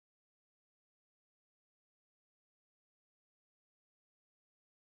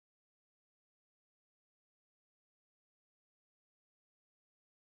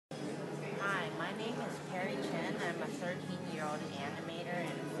name is Perry Chen. I'm a 13-year-old animator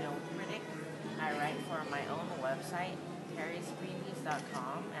and film critic. I write for my own website,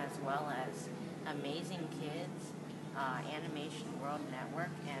 perryspreviews.com, as well as Amazing Kids, Animation World Network,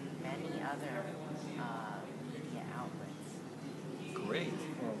 and many other media outlets. Great.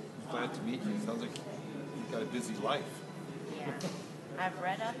 Well, I'm glad to meet you. Sounds like you've got a busy life. Yeah. I've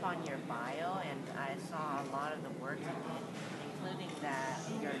read up on your bio and I saw a lot of the work you did, including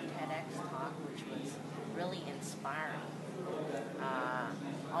your TEDx talk, which was really inspiring.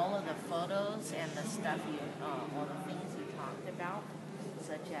 All of the photos and the stuff all the things you talked about,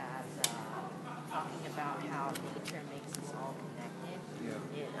 such as talking about how nature makes us all connected.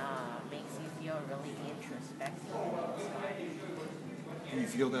 Yeah. It makes you feel really introspective and inspired. Do you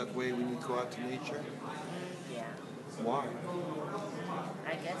feel that way when you go out to nature? Yeah. Why?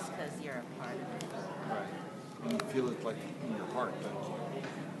 I guess because you're a part of it. Right. And you feel it like in your heart, don't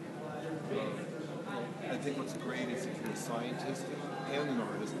you? I think what's great is if you're a scientist and an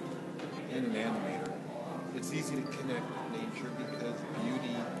artist and an animator, it's easy to connect with nature because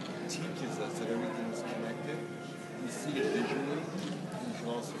beauty teaches us that everything is connected. You see it visually, you can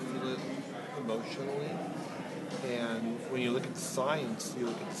also feel it emotionally. And when you look at science, you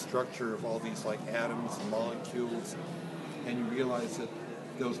look at the structure of all these like atoms and molecules, and you realize that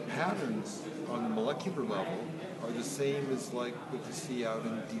those patterns on the molecular level are the same as like what you see out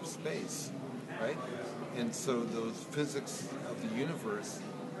in deep space, right? And so those physics of the universe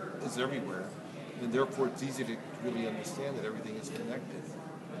is everywhere, and therefore it's easy to really understand that everything is connected.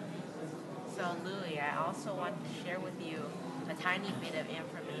 So Louis, I also want to share with you a tiny bit of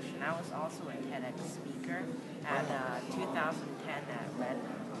information. I was also a TEDx speaker at 2010 at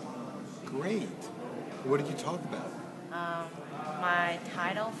Redmond. Great. What did you talk about? My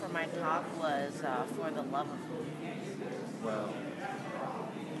title for my talk was For the Love of Movies. Wow.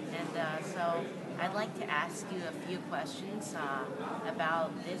 And so I'd like to ask you a few questions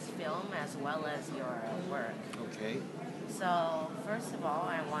about this film as well as your work. Okay. So first of all,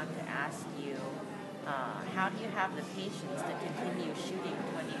 I want to ask you, how do you have the patience to continue shooting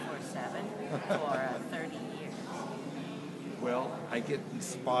 24/7 for 30 years? Well, I get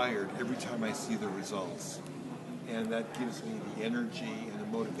inspired every time I see the results. And that gives me the energy and the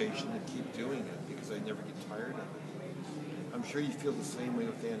motivation to keep doing it because I never get tired of it. I'm sure you feel the same way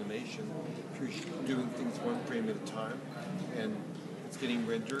with animation. If you're doing things one frame at a time and it's getting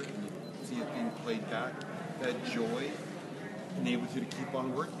rendered and you see it being played back, that joy enables you to keep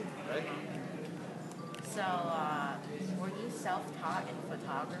on working, right? So, were you self-taught in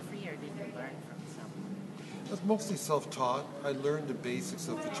photography or did you learn from someone? I was mostly self-taught. I learned the basics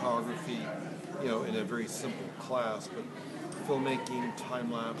of photography, in a very simple class, but filmmaking,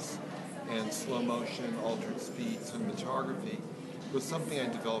 time-lapse, and slow motion, altered speed, cinematography was something I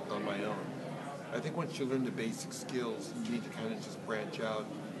developed on my own. I think once you learn the basic skills, you need to kind of just branch out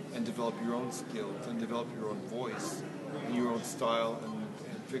and develop your own skills and develop your own voice and your own style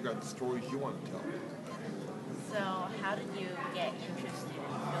and figure out the stories you want to tell. So, how did you get interested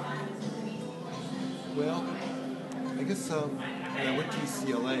in filming? Well, I guess when I went to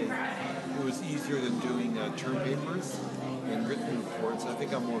UCLA, it was easier than doing term papers and written reports. I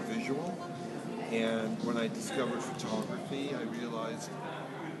think I'm more visual. And when I discovered photography, I realized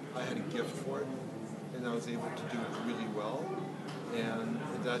I had a gift for it, and I was able to do it really well. And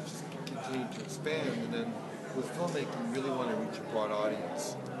that just continued to expand. And then with filmmaking, you really want to reach a broad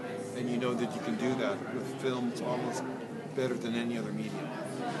audience. And you know that you can do that with films almost better than any other medium.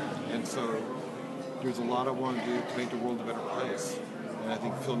 And so there's a lot I want to do to make the world a better place. And I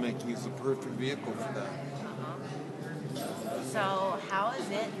think filmmaking is the perfect vehicle for that. So how is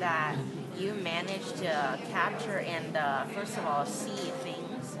it that you manage to capture and, first of all, see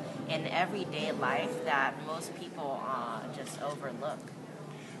things in everyday life that most people just overlook?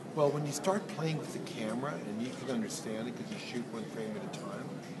 Well, when you start playing with the camera and you can understand it because you shoot one frame at a time,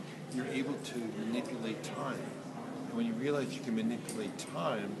 you're able to manipulate time. And when you realize you can manipulate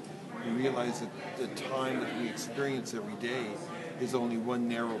time, you realize that the time that we experience every day is only one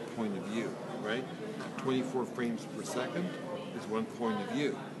narrow point of view, right? 24 frames per second is one point of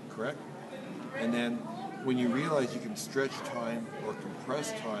view, correct? And then when you realize you can stretch time or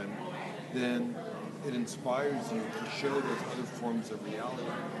compress time, then it inspires you to show those other forms of reality.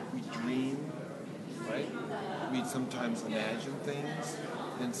 We dream, right? We sometimes imagine things.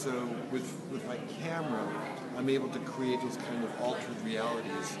 And so with my camera, I'm able to create those kind of altered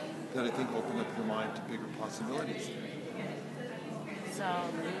realities that I think open up your mind to bigger possibilities. So,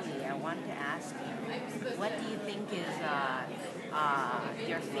 Lee, I wanted to ask you, what do you think is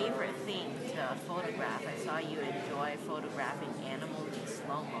your favorite thing to photograph? I saw you enjoy photographing animals in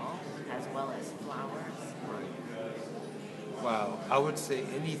slow-mo as well as flowers. Right. Wow. I would say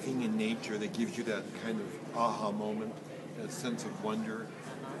anything in nature that gives you that kind of aha moment, that sense of wonder,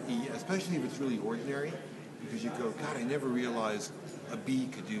 especially if it's really ordinary, because you go, God, I never realized a bee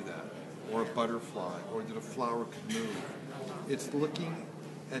could do that, or a butterfly, or that a flower could move. It's looking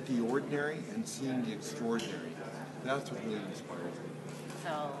at the ordinary and seeing the extraordinary. That's what really inspires me.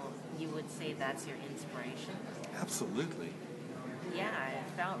 So you would say that's your inspiration? Absolutely. Yeah, I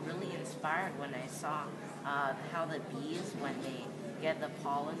felt really inspired when I saw how the bees, when they get the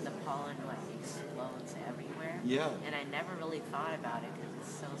pollen like explodes everywhere. Yeah. And I never really thought about it because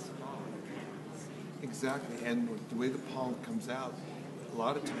it's so small and you can't really see. Exactly. And the way the pollen comes out, a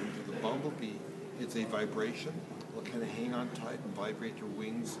lot of times with the bumblebee, it's a vibration. It'll kind of hang on tight and vibrate your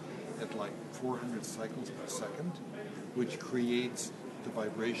wings at like 400 cycles per second, which creates the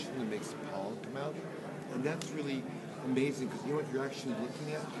vibration that makes the pollen come out. And that's really amazing because you know what you're actually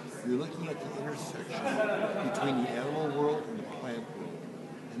looking at? You're looking at the intersection between the animal world and the plant world.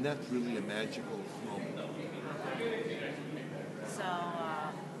 And that's really a magical moment. So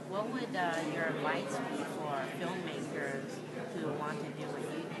what would your advice be for filmmakers who want to do what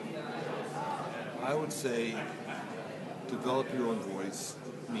you do? I would say develop your own voice.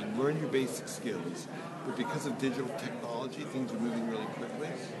 I mean, learn your basic skills. But because of digital technology, things are moving really quickly.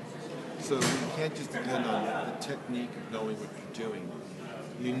 So you can't just depend on the technique of knowing what you're doing.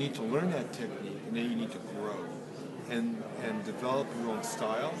 You need to learn that technique, and then you need to grow and develop your own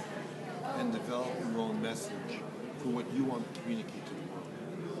style and develop your own message for what you want to communicate to the world.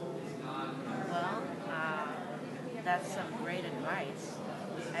 Well, that's some great advice.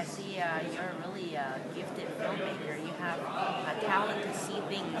 I see you're a really gifted filmmaker. You have a talent to see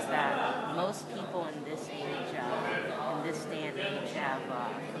things that most people in this age, in this day and age, have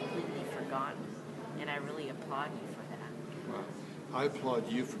completely forgotten. And I really applaud you for that. Wow. I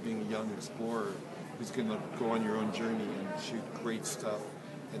applaud you for being a young explorer who's going to go on your own journey and shoot great stuff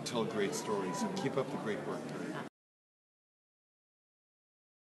and tell great stories. So keep up the great work, Terry.